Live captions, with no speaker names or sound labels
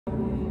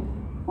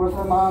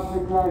ወሰማት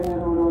እግዚአብሔር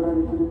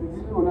ወለወላዲቱ ድንግል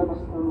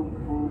ወለመስቀሉ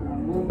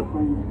አሜን።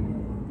 ቆይ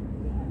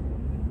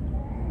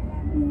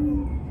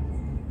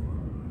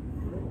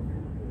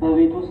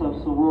በቤቱ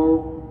ሰብስቦ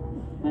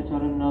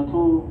በቸርነቱ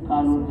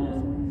ቃሉን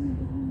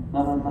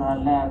በመምህራን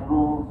ላይ አድሮ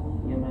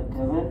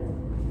የመገበን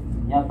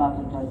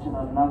የአባቶቻችን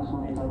አምላክ ስሙ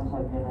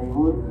የተመሰገነ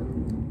ይሁን።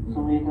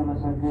 ስሙ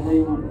የተመሰገነ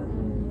ይሁን።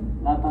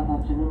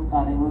 ለአባታችንም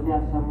ቃለ ሕይወት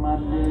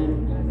ያሰማልን፣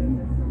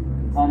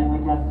 ቃለ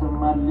ሕይወት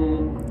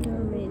ያሰማልን፣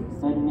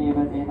 በእድሜ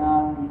በጤና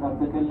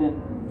ይጠብቅልን።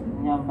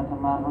 እኛም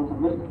በተማርነው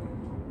ትምህርት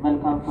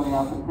መልካም ፍሬ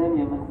አፍርተን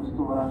የመንግስቱ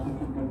ወራሾች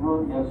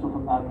እንድንሆን የእርሱ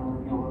ፈቃዱ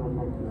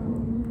ይሁንልን።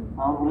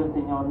 አሁን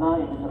ሁለተኛውና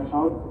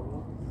የመጨረሻውን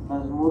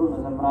መዝሙር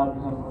መዘምራን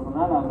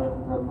ይዘምሩናል። አብረን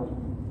እንዘምር።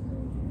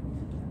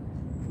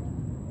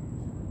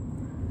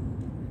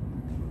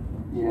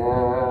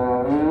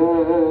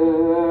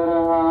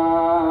 የብርሃን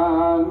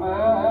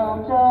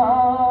መውጫ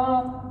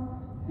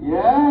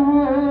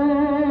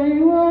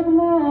የሕይወት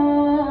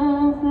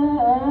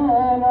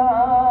መሰላል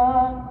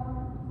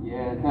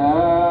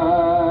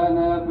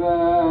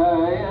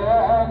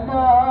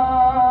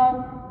የተነበየላት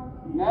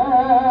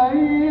ነይ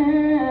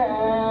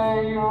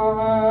እዩ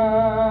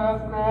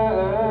በፍቅሬ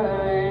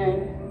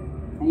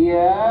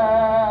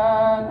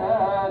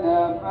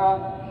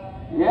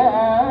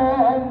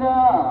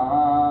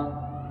የተነበየላት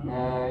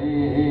ነይ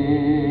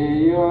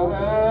እዩ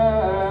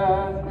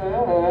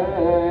በፍቅሬ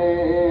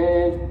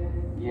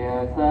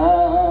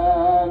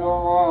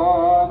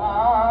የሰሎሞን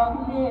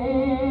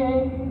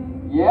አክሊል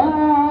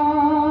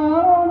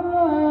የአሮን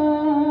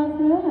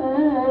በትር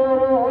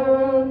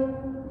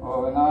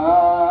ሆና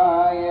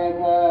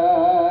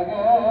የተገኘች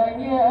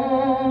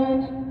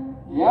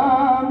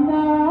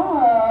የአምላክ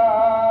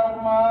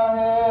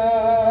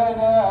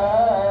ማህደር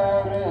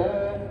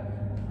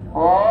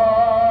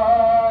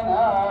ሆና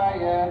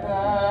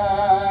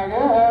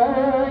የተገኘች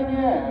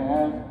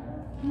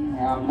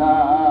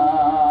የአምላክ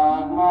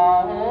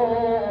ማህደር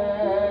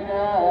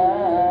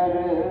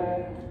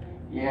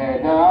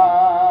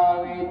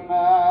የዳዊት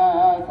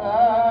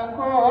መሰንቆ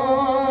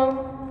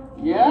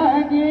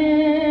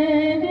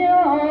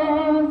የጌዴዎን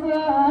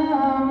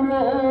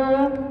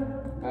ዘምር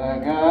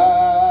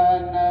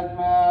በገነት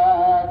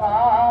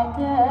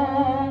መካከል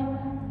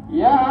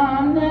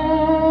ያለች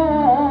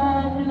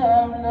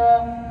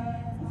ለምለም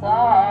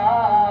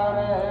ሳር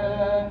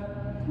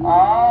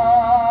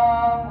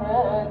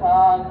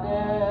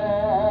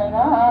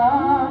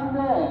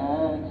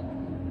አፍርታልናለች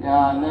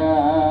ያለ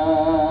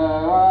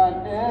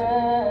ወንድ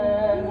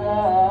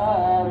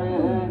ዘር።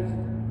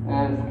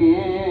 እስኪ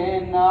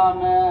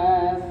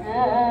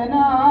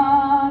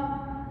እናመስግናት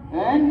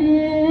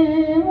እንዲህ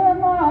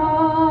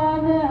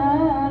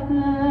በማለት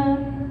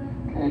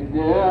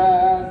ቅድስት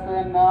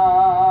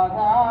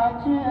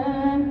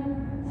እናታችን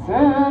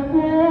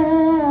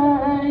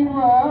ስብኝ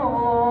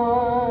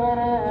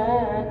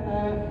ወውርት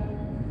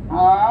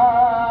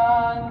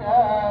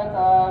አንቀጸ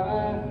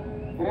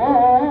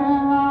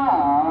ብርሃ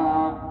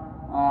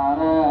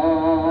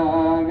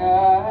አረገ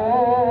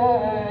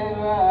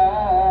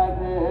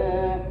ሕይወት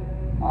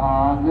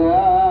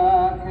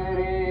አዘክሪ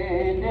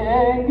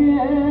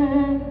ድንግል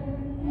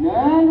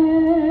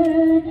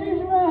ለልጅሽ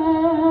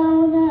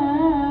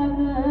መውለድ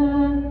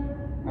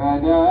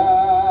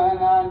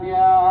በደህና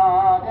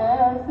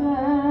እንዲያደርሰን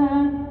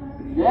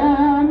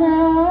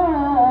ለመጪው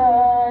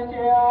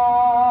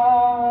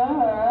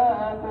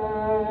ዓመት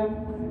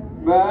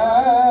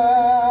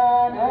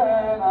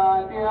በደህና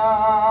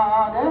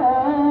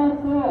እንዲያደርሰን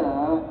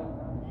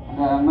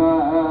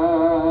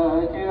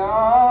ለመጪው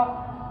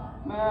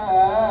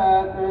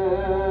ዓመት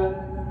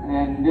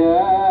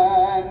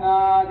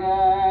እንድናገኝ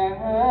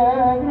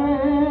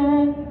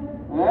ፍቅርን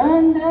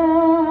እንደ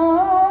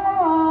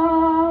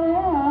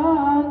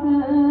ሐዋርያት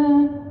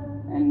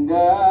እንደ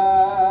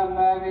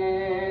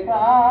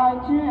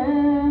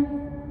እመቤታችን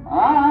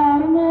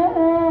አርምሞ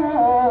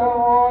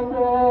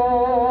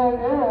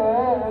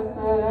ትዕግስት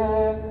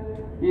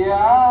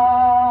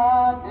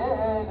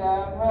ያድለን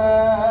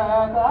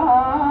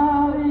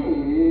ፈጣሪ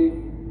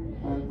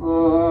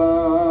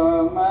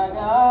ፍጹም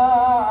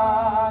መድኃኒት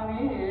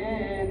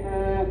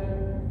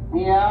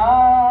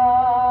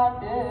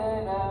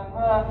ያድለን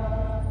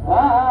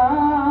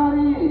ፈጣሪ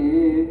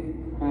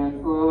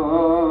ፍጹም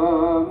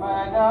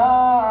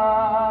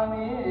መድኃኒት።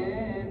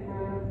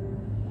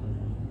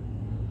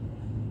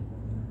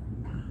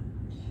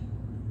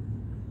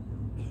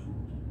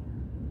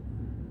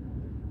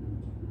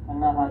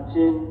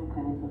 እናታችን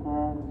ከንጽሕተ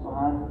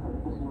ንጹሐን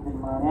ቅድስት ድንግል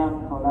ማርያም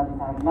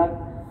ከወላዲተ አምላክ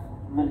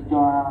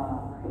ምልጃዋ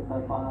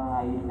ጥበቃዋ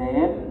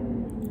አይለየን።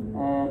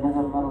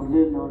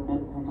 ለዘመሩልን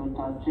ለወደድ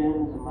እህቶቻችን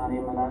ዝማሬ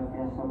መላእክት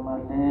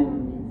ያሰማልን፣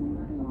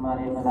 ዝማሬ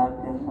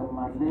መላእክት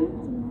ያሰማልን።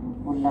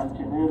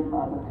 ሁላችንም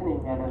አጥንትን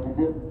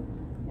የሚያደርግልን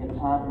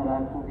የቅዱሳን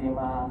መላእክትን ዜማ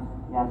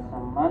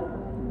ያሰማል።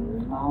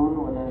 አሁን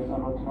ወደ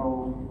ጸሎት ነው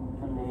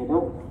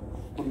የምንሄደው።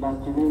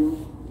 ሁላችንም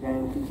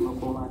እግዚአብሔር ፊት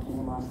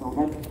መቆማችንን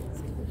አስተውለን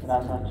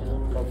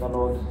ራሳችንን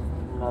ለጸሎት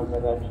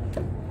እናዘጋጅ።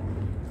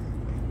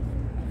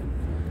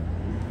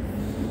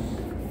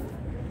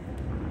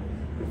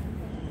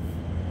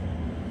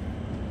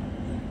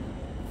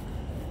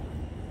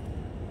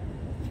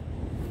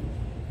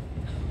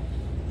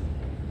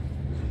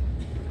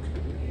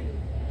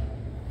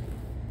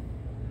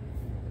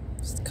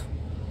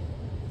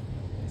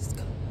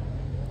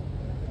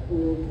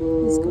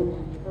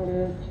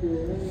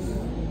 አምላካችን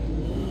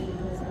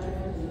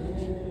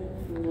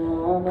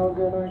እኛን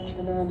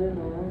ወገኖችን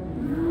አድነን።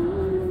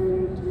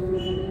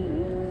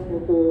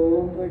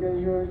 የጥንት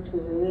ገዢዎች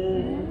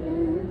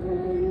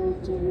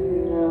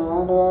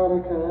እኛን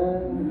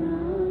ባርከን።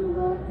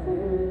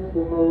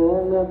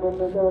 ስምህን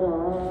ለምንጠራ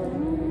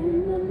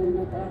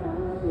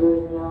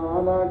ለእኛ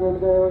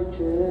ለአገልጋዮች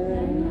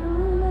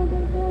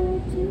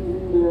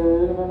ድል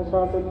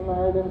መንሳትንና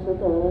ኃይልን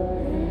ስጠን።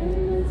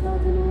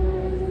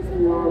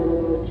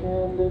 የወገኖችን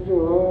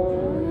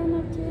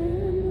ልጆች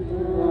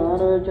እኛን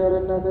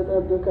በቸርነት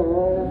ጠብቀን።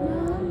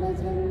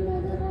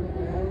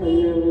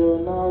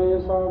 በየጊዜውና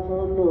በየሰዓቱ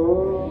ሁሉ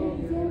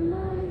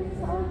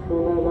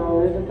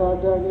በመላእክት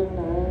ታዳጊነት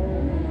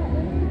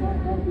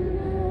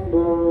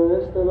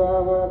በውስጥ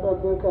በአፋ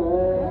ጠብቀን።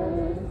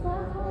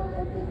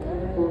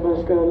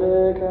 በመስቀልህ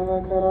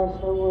ከመከራ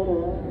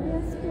ሰውረን።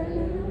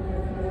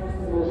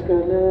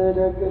 መስቀልህ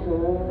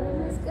ደግፈን።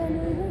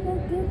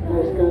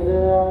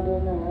 መስቀልህ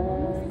አድነን።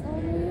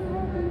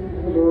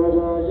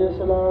 ለወዳጅህ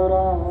ስለ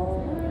አብርሃም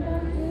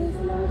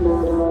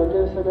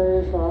ለወዳጅህ ስለ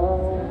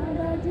ይስሐቅ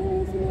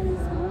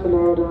ስለ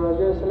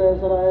ወዳጅህ ስለ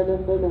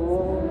እስራኤልም ብለህ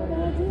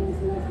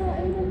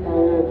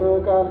አቤቱ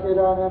ቃል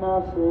ኪዳንህን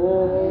አስብ።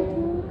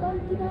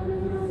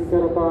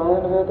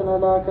 ይቅርታህን ፈጥነህ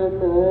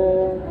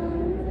ላክልን።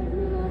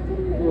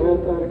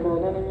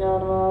 የፈጠርከንን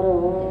እኛን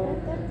ማረን።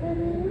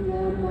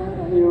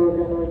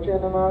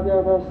 የወገኖችን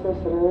ኃጢአት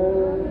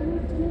አስተስርይ።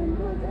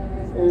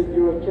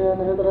 እጆችን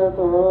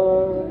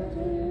ፍጥረቶች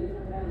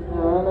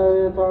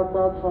በቤቱ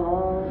አታጥፋ።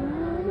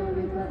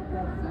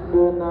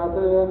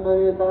 በእናትህ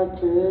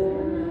በእመቤታችን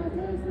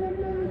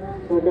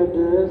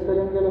በቅድስት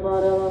ድንግል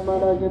ማርያም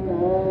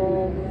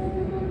አማላጅነት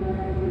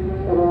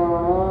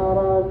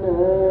ራራቅን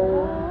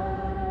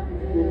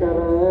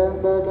ይቅርም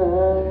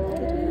በለን።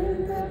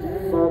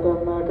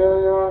 ባጠመቀ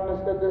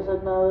ዮሐንስ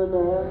ቅድስና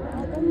ብለን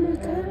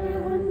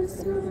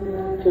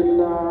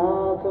ችላ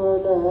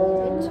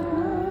አትበለን።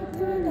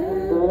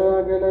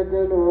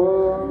 በያገለገሉ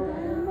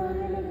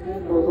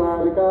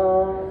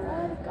በጻድቃን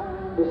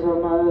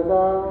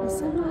በሰማዕታት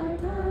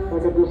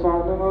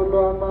በቅዱሳንም ሁሉ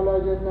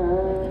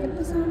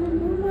አማላጅነት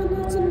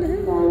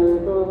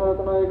አቤቱ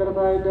ፈጥኖ ይቅርታ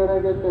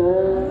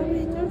ይደረግልን።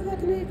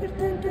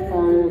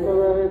 አቤቱ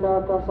በቤት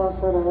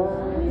አታሳፍረን።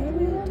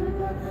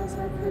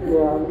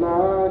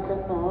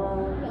 የአምላክና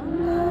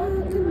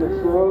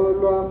ሰው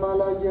ሁሉ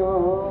አማላጅ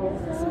ሆይ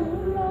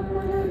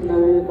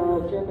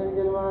እመቤታችን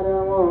ድንግል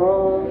ማርያም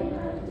ሆይ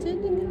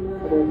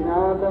ወደ እኛ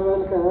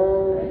ተመልከት።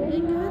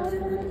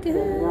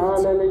 እኛ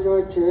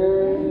ለልጆችህ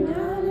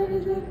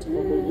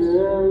ልጅህ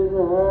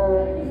ይዘህ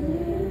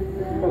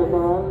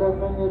ይቅርታህን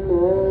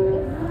ለምኝልን።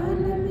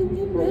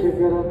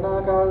 ከችግርና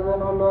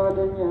ከሐዘን ሁሉ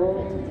አድነን።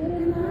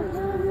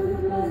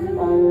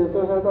 አቤቱ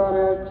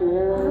ፈጣሪያችን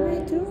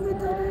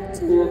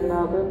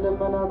የእናትን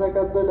ልመና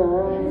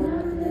ተቀብለን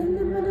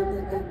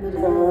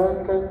ቀን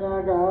ከእኛ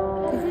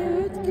ጋር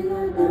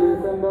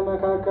ሌሊትም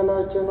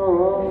በመካከላችን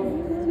ሆን።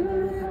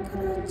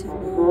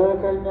 አንተ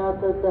ከእኛ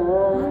አትለይ፣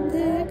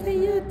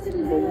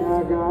 ከእኛ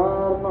ጋር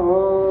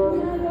ኖር።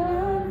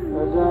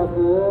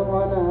 በዛትም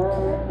ሆነ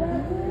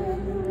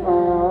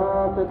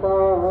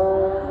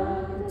አትተወን።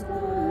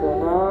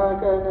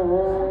 በናቀን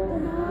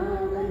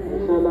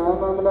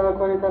የሰላም አምላክ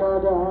ሆይ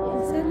ተራዳን።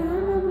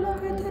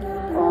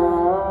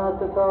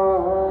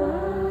 አትተወን።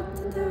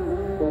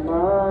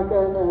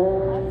 በናቀን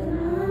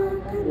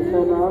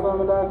የሰላም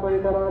አምላክ ሆይ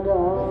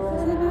ተራዳን።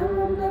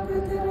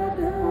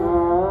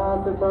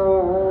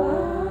 አትተወን።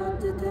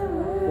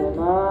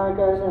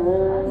 በናቀን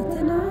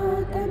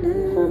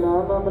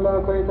የሰላም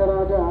አምላክ ሆይ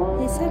ተራዳን።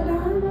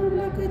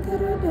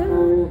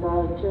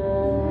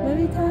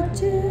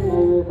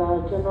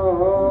 እመቤታችን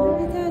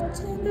ሆይ ወደ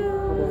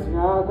እኛ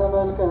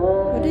ተመልከት።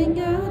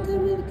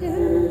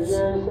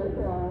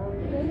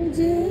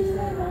 ልጅህ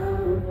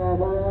እኛ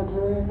ላይ አድሮ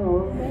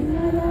ይኑር።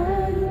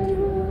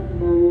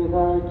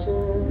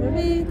 እመቤታችን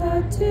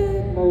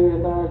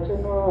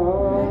ሆይ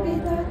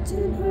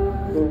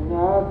ወደ እኛ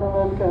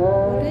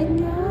ተመልከት።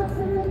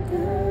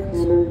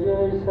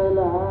 የልጅሽ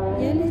ሰላም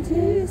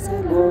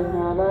በእኛ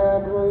ላይ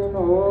አድሮ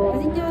ይኑር።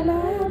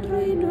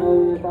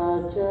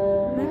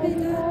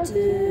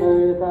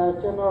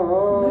 እመቤታችን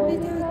ሆይ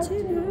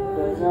ወደ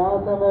እኛ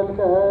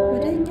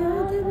ተመልከት።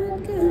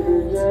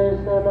 የልጅሽ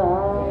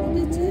ሰላም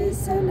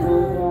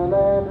በእኛ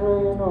ላይ አድሮ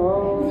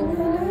ይኑር።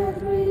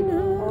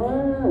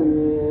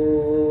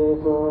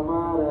 አቤቱ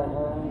ማረን።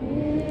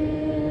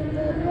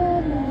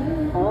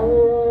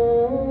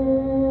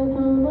 አቤቱ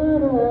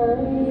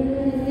ማረን።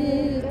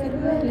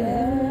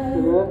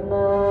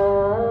 በእናትህ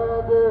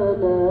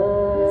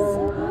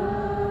በእናትህ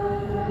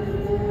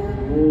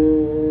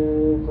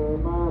አቤቱ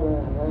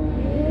ማረን።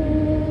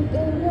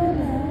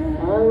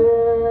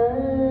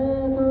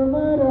 አቤቱ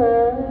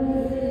ማረን።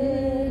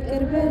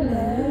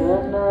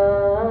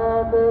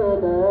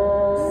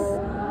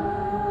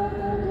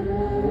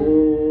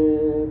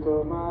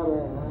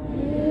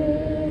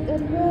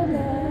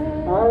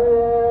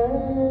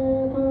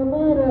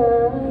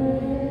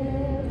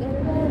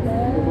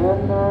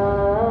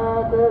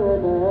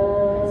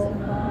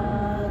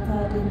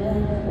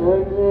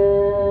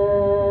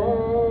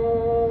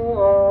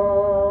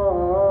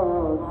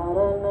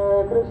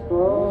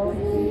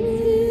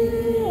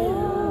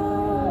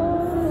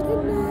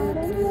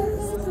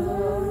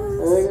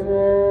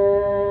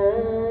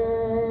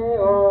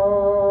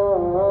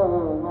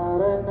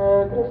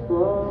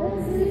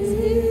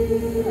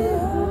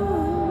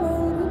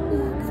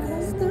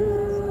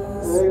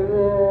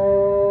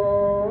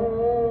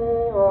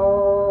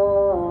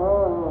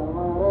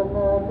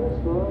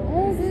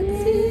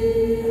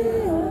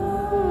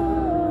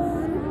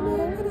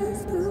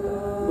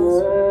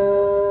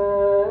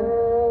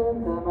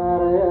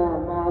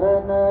 ማርያም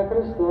ማረነ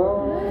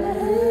ክርስቶስ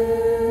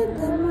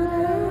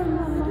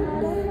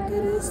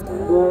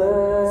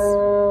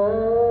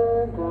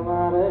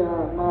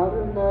ማርያም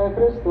ማረነ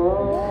ክርስቶስ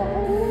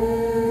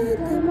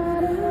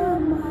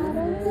ማርያም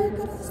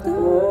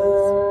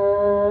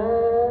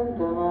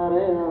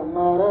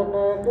ማረነ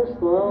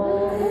ክርስቶስ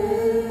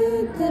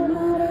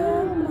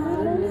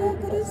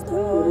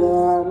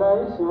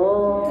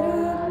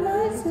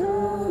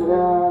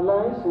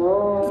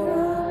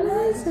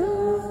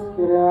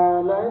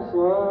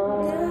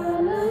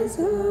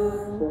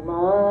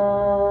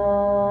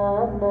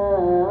ስማነ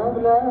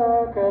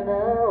አምላከነ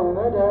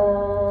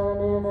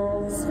ወመድኃኒነ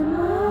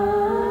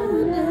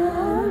ስማነ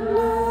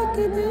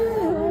አምላከነ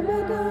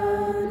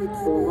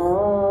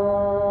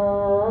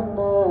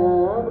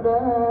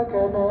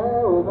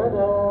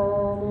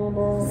ወመድኃኒነ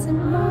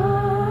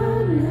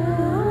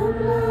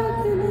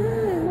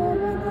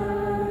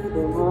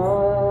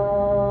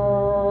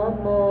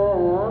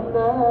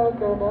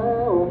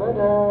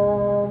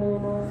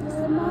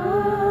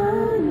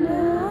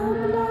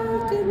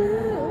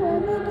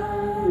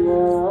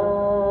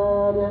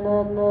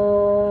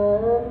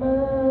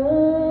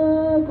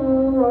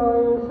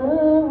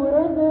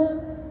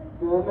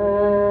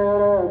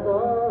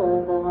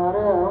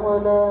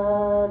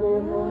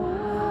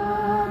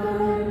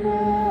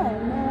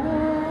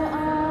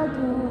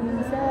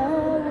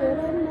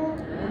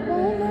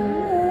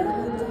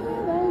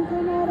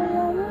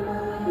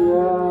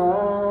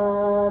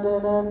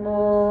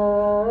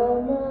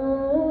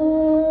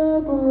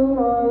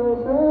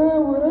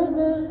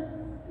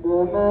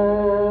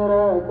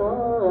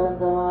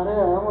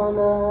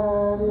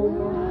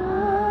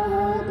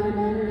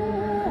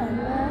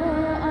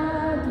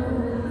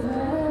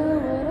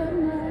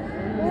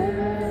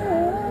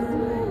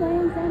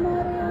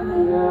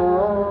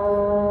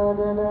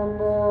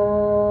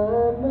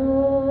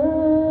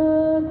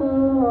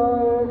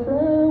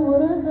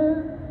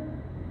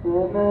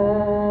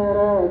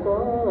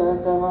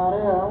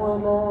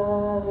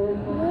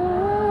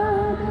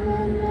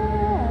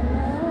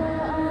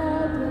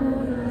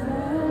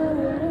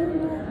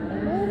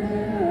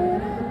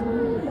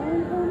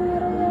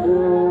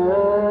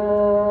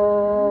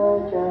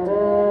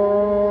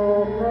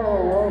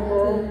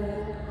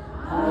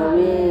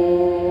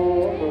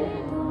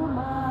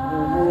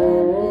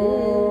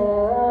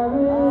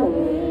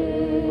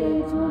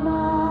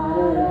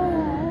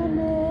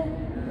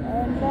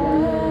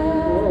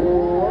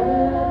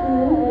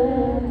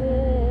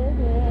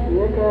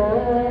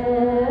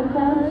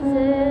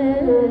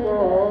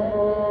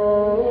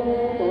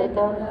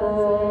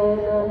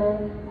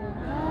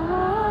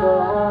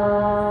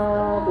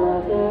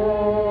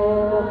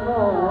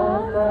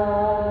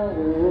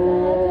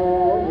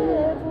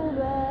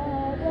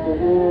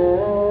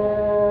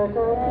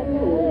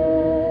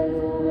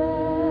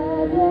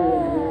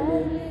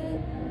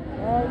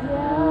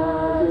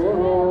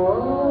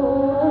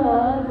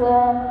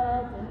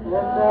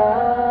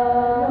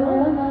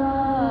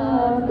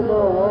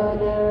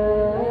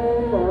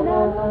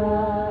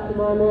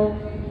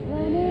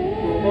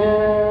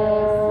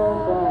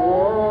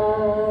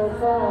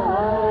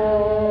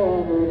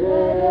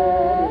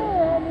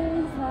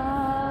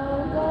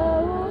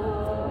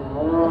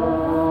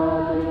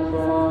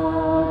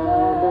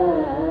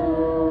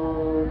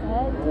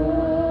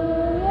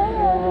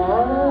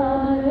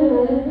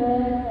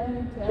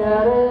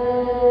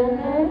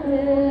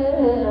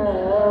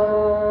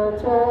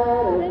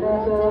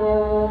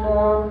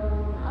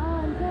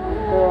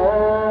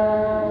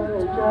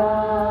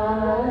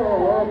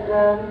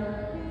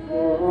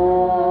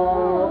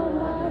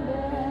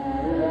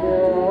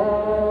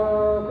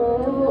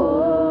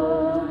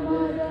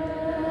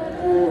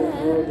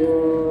Thank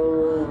you.